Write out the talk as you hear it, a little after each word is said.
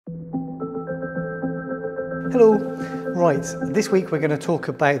Hello. Right, this week we're going to talk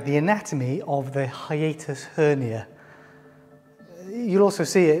about the anatomy of the hiatus hernia. You'll also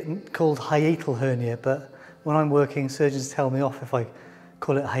see it called hiatal hernia, but when I'm working, surgeons tell me off if I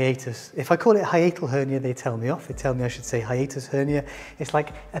call it hiatus. If I call it hiatal hernia, they tell me off. They tell me I should say hiatus hernia. It's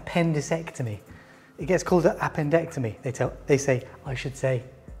like appendicectomy. It gets called an appendectomy. They say I should say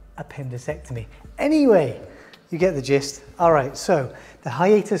appendicectomy. Anyway, you get the gist. All right, so the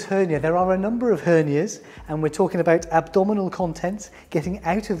hiatus hernia, there are a number of hernias, and we're talking about abdominal contents getting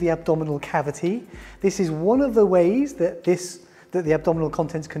out of the abdominal cavity. This is one of the ways that the abdominal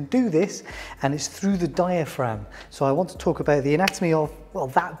contents can do this, and it's through the diaphragm. So I want to talk about the anatomy of, well,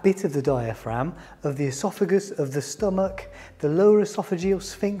 that bit of the diaphragm, of the esophagus, of the stomach, the lower esophageal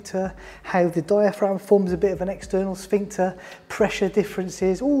sphincter, how the diaphragm forms a bit of an external sphincter, pressure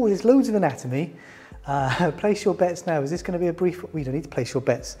differences. Oh, there's loads of anatomy. Place your bets now. Is this going to be a brief? We don't need to place your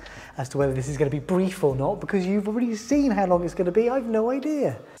bets as to whether this is going to be brief or not, because you've already seen how long it's going to be. I've no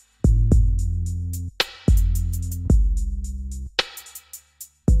idea.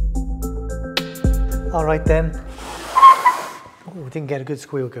 All right then. Oh, didn't get a good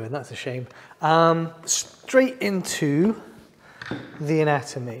squeal going. That's a shame. Straight into the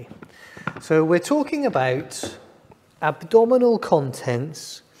anatomy. So we're talking about abdominal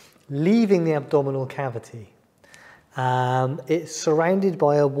contents leaving the abdominal cavity. It's surrounded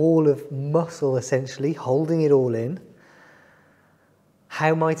by a wall of muscle, essentially, holding it all in.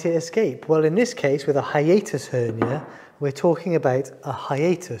 How might it escape? Well, in this case, with a hiatus hernia, we're talking about a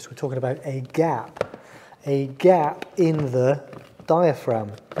hiatus. We're talking about a gap in the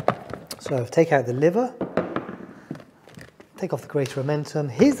diaphragm. So take out the liver, take off the greater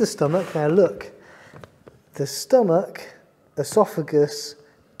omentum. Here's the stomach. Now look, the stomach, esophagus,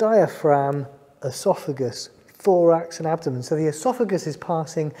 diaphragm, esophagus, thorax and abdomen. So the esophagus is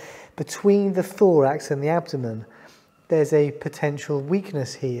passing between the thorax and the abdomen. There's a potential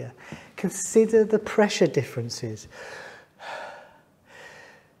weakness here. Consider the pressure differences.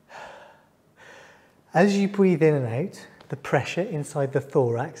 As you breathe in and out, the pressure inside the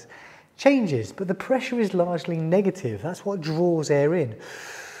thorax changes, but the pressure is largely negative. That's what draws air in.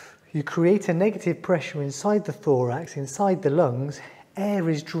 You create a negative pressure inside the thorax, inside the lungs. Air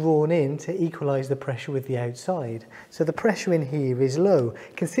is drawn in to equalize the pressure with the outside. So the pressure in here is low.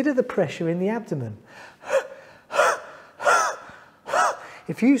 Consider the pressure in the abdomen.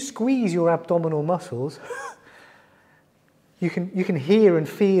 If you squeeze your abdominal muscles, you can hear and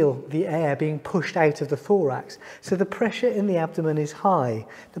feel the air being pushed out of the thorax. So the pressure in the abdomen is high.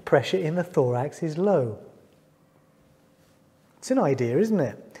 The pressure in the thorax is low. It's an idea, isn't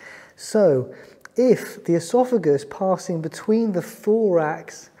it? So if the esophagus passing between the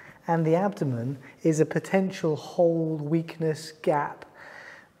thorax and the abdomen is a potential hole, weakness, gap,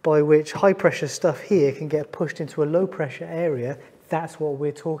 by which high pressure stuff here can get pushed into a low pressure area, that's what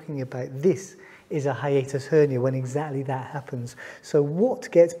we're talking about. This is a hiatus hernia when exactly that happens. So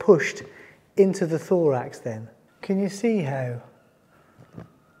what gets pushed into the thorax then? Can you see how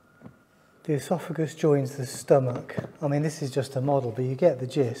the esophagus joins the stomach? I mean, this is just a model, but you get the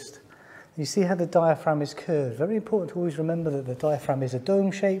gist. You see how the diaphragm is curved. Very important to always remember that the diaphragm is a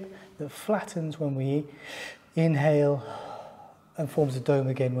dome shape that flattens when we inhale and forms a dome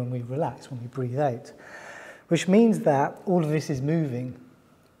again when we relax, when we breathe out. Which means that all of this is moving.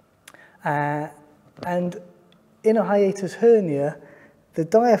 And in a hiatus hernia,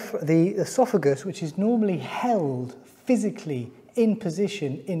 the esophagus, which is normally held physically in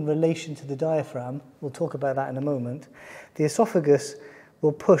position in relation to the diaphragm, we'll talk about that in a moment, the esophagus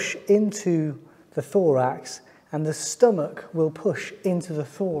will push into the thorax and the stomach will push into the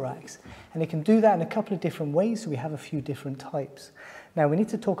thorax. And it can do that in a couple of different ways, so we have a few different types. Now we need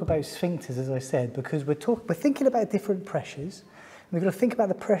to talk about sphincters, as I said, because we're thinking about different pressures. We've got to think about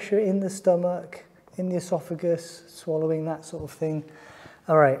the pressure in the stomach, in the esophagus, swallowing, that sort of thing.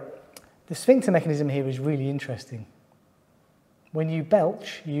 All right, the sphincter mechanism here is really interesting. When you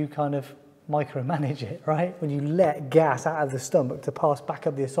belch, you kind of micromanage it, right? When you let gas out of the stomach to pass back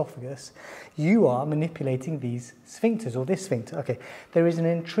up the esophagus, you are manipulating these sphincters, or this sphincter. Okay, there is an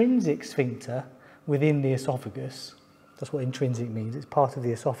intrinsic sphincter within the esophagus. That's what intrinsic means, it's part of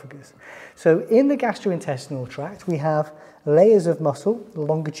the esophagus. So in the gastrointestinal tract, we have layers of muscle,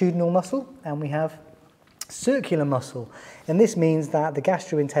 longitudinal muscle, and we have circular muscle. And this means that the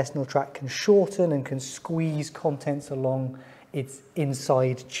gastrointestinal tract can shorten and can squeeze contents along its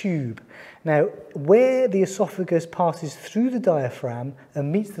inside tube. Now, where the esophagus passes through the diaphragm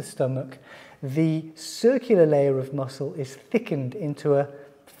and meets the stomach, the circular layer of muscle is thickened into a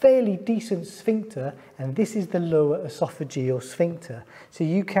fairly decent sphincter, and this is the lower esophageal sphincter. So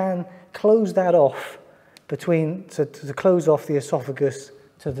you can close that off to close off the esophagus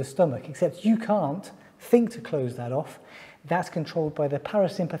to the stomach, except you can't think to close that off. That's controlled by the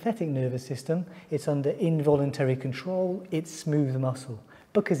parasympathetic nervous system. It's under involuntary control. It's smooth muscle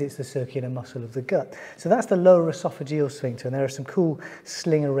because it's the circular muscle of the gut. So that's the lower esophageal sphincter, and there are some cool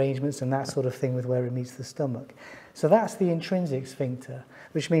sling arrangements and that sort of thing with where it meets the stomach. So that's the intrinsic sphincter,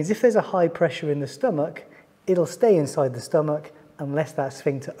 which means if there's a high pressure in the stomach, it'll stay inside the stomach unless that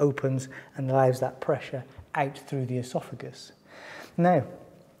sphincter opens and allows that pressure out through the esophagus. Now,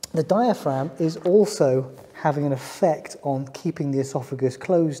 the diaphragm is also having an effect on keeping the esophagus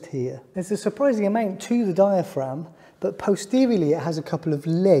closed here. There's a surprising amount to the diaphragm, but posteriorly it has a couple of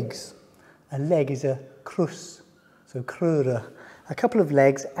legs. A leg is a krus, so krura. A couple of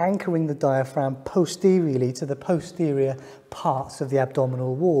legs anchoring the diaphragm posteriorly to the posterior parts of the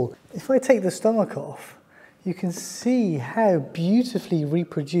abdominal wall. If I take the stomach off, you can see how beautifully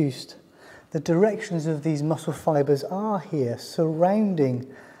reproduced the directions of these muscle fibers are here, surrounding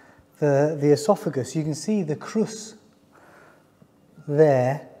the esophagus. You can see the crus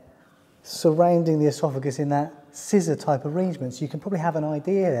there, surrounding the esophagus in that scissor type arrangement. So you can probably have an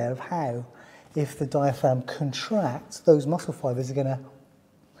idea there of how, if the diaphragm contracts, those muscle fibers are going to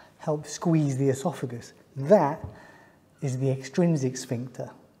help squeeze the esophagus. That is the extrinsic sphincter.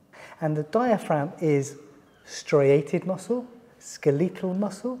 And the diaphragm is striated muscle, skeletal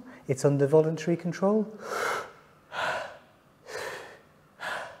muscle. It's under voluntary control.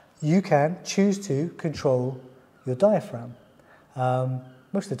 You can choose to control your diaphragm.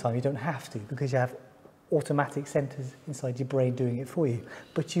 Most of the time you don't have to, because you have automatic centers inside your brain doing it for you.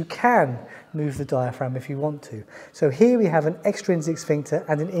 But you can move the diaphragm if you want to. So here we have an extrinsic sphincter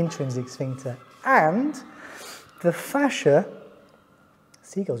and an intrinsic sphincter. And the fascia,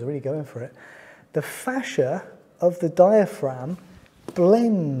 seagulls are really going for it, the fascia of the diaphragm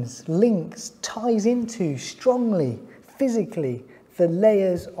blends, links, ties into strongly, physically, the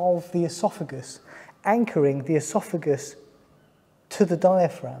layers of the esophagus, anchoring the esophagus to the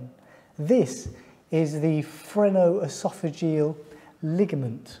diaphragm. This is the phrenoesophageal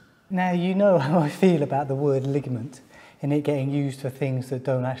ligament. Now, you know how I feel about the word ligament and it getting used for things that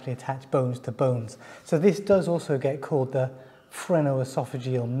don't actually attach bones to bones. So this does also get called the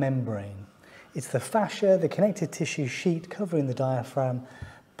phrenoesophageal membrane. It's the fascia, the connective tissue sheet covering the diaphragm,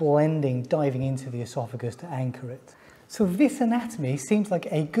 blending, diving into the esophagus to anchor it. So this anatomy seems like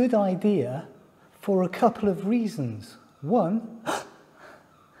a good idea for a couple of reasons. One,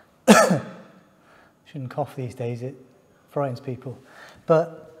 shouldn't cough these days, it frightens people.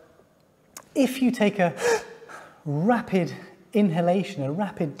 But if you take a rapid inhalation, a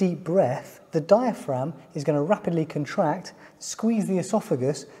rapid deep breath, the diaphragm is going to rapidly contract, squeeze the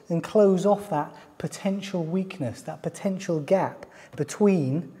esophagus and close off that potential weakness, that potential gap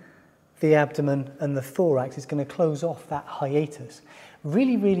between the abdomen and the thorax. Is going to close off that hiatus.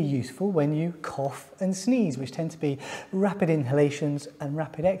 Really, really useful when you cough and sneeze, which tend to be rapid inhalations and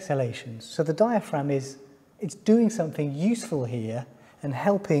rapid exhalations. So the diaphragm it's doing something useful here and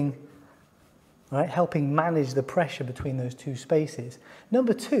helping manage the pressure between those two spaces.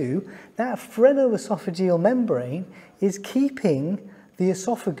 Number two, that phrenoesophageal membrane is keeping the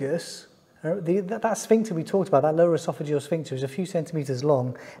esophagus. That sphincter we talked about, that lower esophageal sphincter, is a few centimeters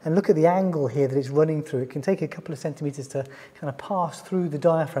long, and look at the angle here that it's running through. It can take a couple of centimeters to kind of pass through the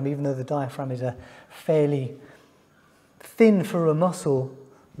diaphragm, even though the diaphragm is a fairly thin for a muscle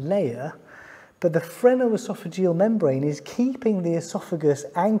layer. But the phrenoesophageal membrane is keeping the esophagus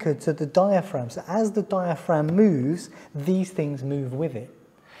anchored to the diaphragm. So as the diaphragm moves, these things move with it.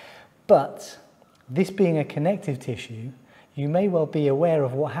 But this being a connective tissue, you may well be aware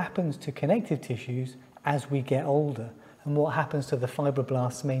of what happens to connective tissues as we get older and what happens to the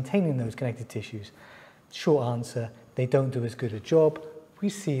fibroblasts maintaining those connective tissues. Short answer, they don't do as good a job. We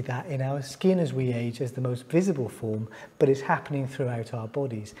see that in our skin as we age as the most visible form, but it's happening throughout our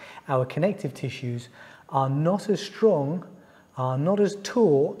bodies. Our connective tissues are not as strong, are not as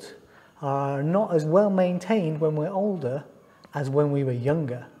taut, are not as well maintained when we're older as when we were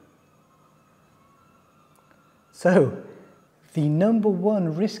younger. So, the number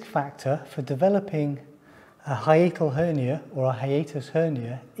one risk factor for developing a hiatal hernia or a hiatus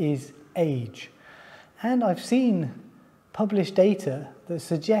hernia is age. And I've seen published data that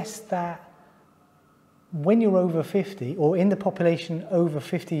suggests that when you're over 50, or in the population over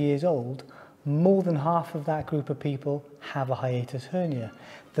 50 years old, more than half of that group of people have a hiatus hernia.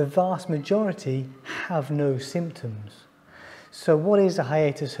 The vast majority have no symptoms. So what is a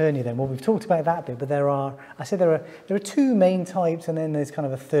hiatus hernia then? Well, we've talked about that bit, but there are two main types, and then there's kind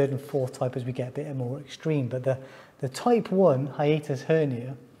of a third and fourth type as we get a bit more extreme. But the type 1 hiatus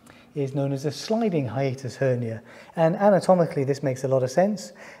hernia is known as a sliding hiatus hernia. And anatomically, this makes a lot of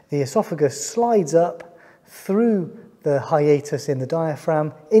sense. The esophagus slides up through the hiatus in the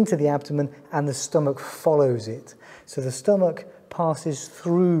diaphragm into the abdomen, and the stomach follows it. So the stomach passes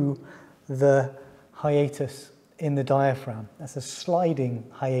through the hiatus in the diaphragm. That's a sliding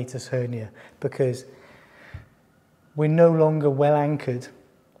hiatus hernia because we're no longer well anchored.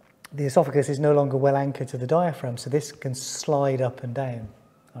 The esophagus is no longer well anchored to the diaphragm, so this can slide up and down.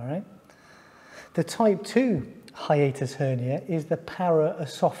 All right. The type 2 hiatus hernia is the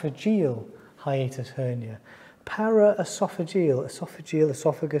paraesophageal hiatus hernia. Paraesophageal, esophageal,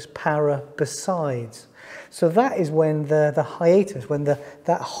 esophagus, para, besides. So that is when the hiatus, when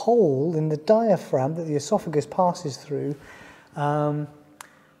that hole in the diaphragm that the esophagus passes through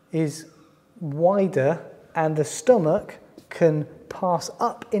is wider, and the stomach can pass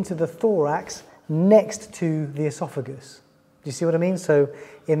up into the thorax next to the esophagus. Do you see what I mean? So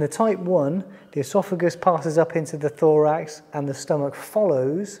in the type 1, the esophagus passes up into the thorax and the stomach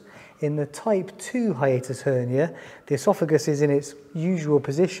follows. In the type 2 hiatus hernia, the esophagus is in its usual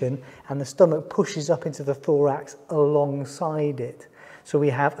position and the stomach pushes up into the thorax alongside it. So we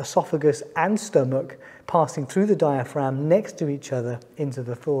have esophagus and stomach passing through the diaphragm next to each other into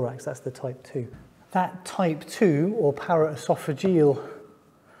the thorax. That's the type 2. That type 2 or paraesophageal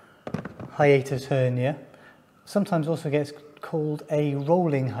hiatus hernia sometimes also gets called a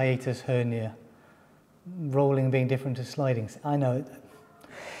rolling hiatus hernia. Rolling being different to sliding. I know.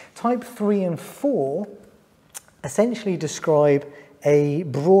 Type 3 and 4 essentially describe a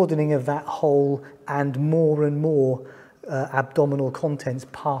broadening of that hole and more abdominal contents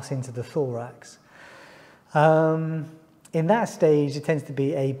pass into the thorax. In that stage, it tends to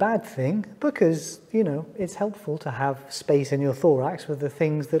be a bad thing because, you know, it's helpful to have space in your thorax with the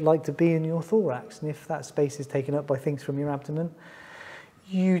things that like to be in your thorax. And if that space is taken up by things from your abdomen,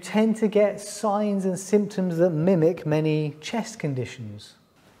 you tend to get signs and symptoms that mimic many chest conditions.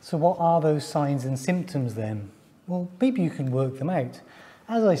 So what are those signs and symptoms then? Well, maybe you can work them out.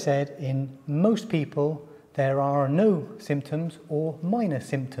 As I said, in most people, there are no symptoms or minor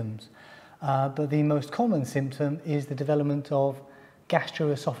symptoms. But the most common symptom is the development of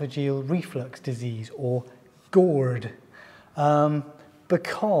gastroesophageal reflux disease, or GORD,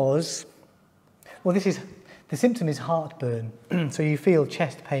 because, well, the symptom is heartburn. So you feel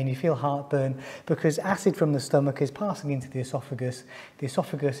chest pain, you feel heartburn, because acid from the stomach is passing into the esophagus. The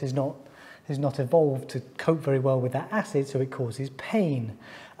esophagus has not evolved to cope very well with that acid, so it causes pain.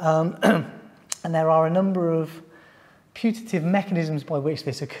 And there are a number of putative mechanisms by which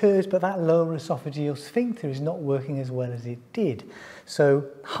this occurs, but that lower esophageal sphincter is not working as well as it did. So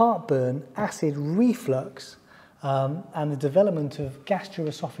heartburn, acid reflux, and the development of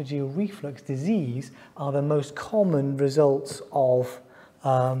gastroesophageal reflux disease are the most common results of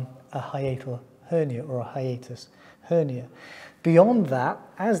a hiatal hernia or a hiatus hernia. Beyond that,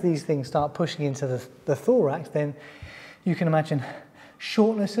 as these things start pushing into the thorax, then you can imagine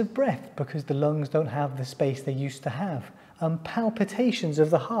shortness of breath because the lungs don't have the space they used to have. Palpitations of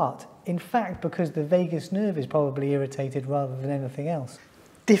the heart, in fact, because the vagus nerve is probably irritated rather than anything else.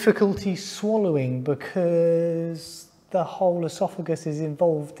 Difficulty swallowing because the whole esophagus is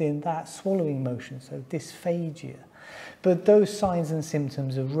involved in that swallowing motion, so dysphagia. But those signs and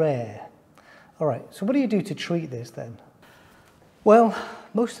symptoms are rare. All right, so what do you do to treat this then? Well,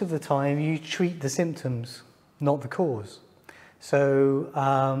 most of the time you treat the symptoms, not the cause. So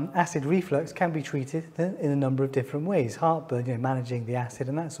acid reflux can be treated in a number of different ways. Heartburn, you know, managing the acid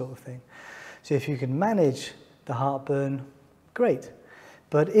and that sort of thing. So if you can manage the heartburn, great.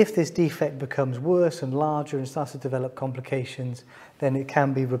 But if this defect becomes worse and larger and starts to develop complications, then it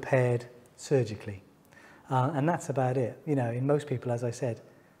can be repaired surgically. And that's about it. You know, in most people, as I said,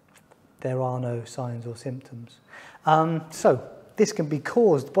 there are no signs or symptoms. So this can be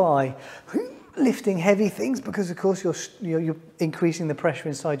caused by lifting heavy things because, of course, you're increasing the pressure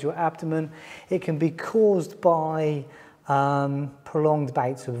inside your abdomen. It can be caused by prolonged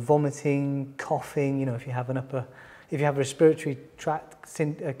bouts of vomiting, coughing. You know, if you have a respiratory tract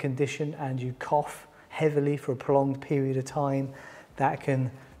condition and you cough heavily for a prolonged period of time, that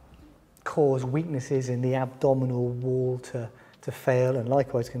can cause weaknesses in the abdominal wall to fail, and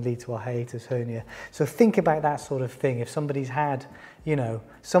likewise can lead to a hiatus hernia. So think about that sort of thing. If somebody's had, you know,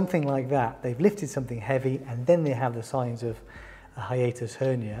 something like that, they've lifted something heavy and then they have the signs of a hiatus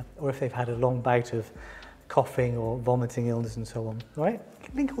hernia, or if they've had a long bout of coughing or vomiting illness and so on, right?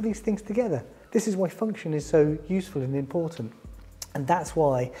 Link all these things together. This is why function is so useful and important. And that's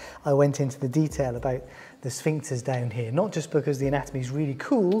why I went into the detail about the sphincters down here, not just because the anatomy is really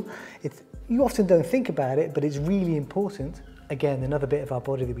cool. You often don't think about it, but it's really important. Again, another bit of our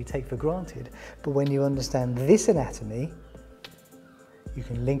body that we take for granted. But when you understand this anatomy, you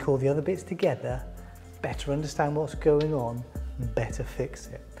can link all the other bits together, better understand what's going on, and better fix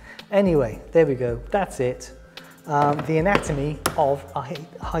it. Anyway, there we go. That's it. The anatomy of a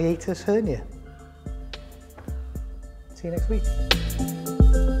hiatus hernia. See you next week.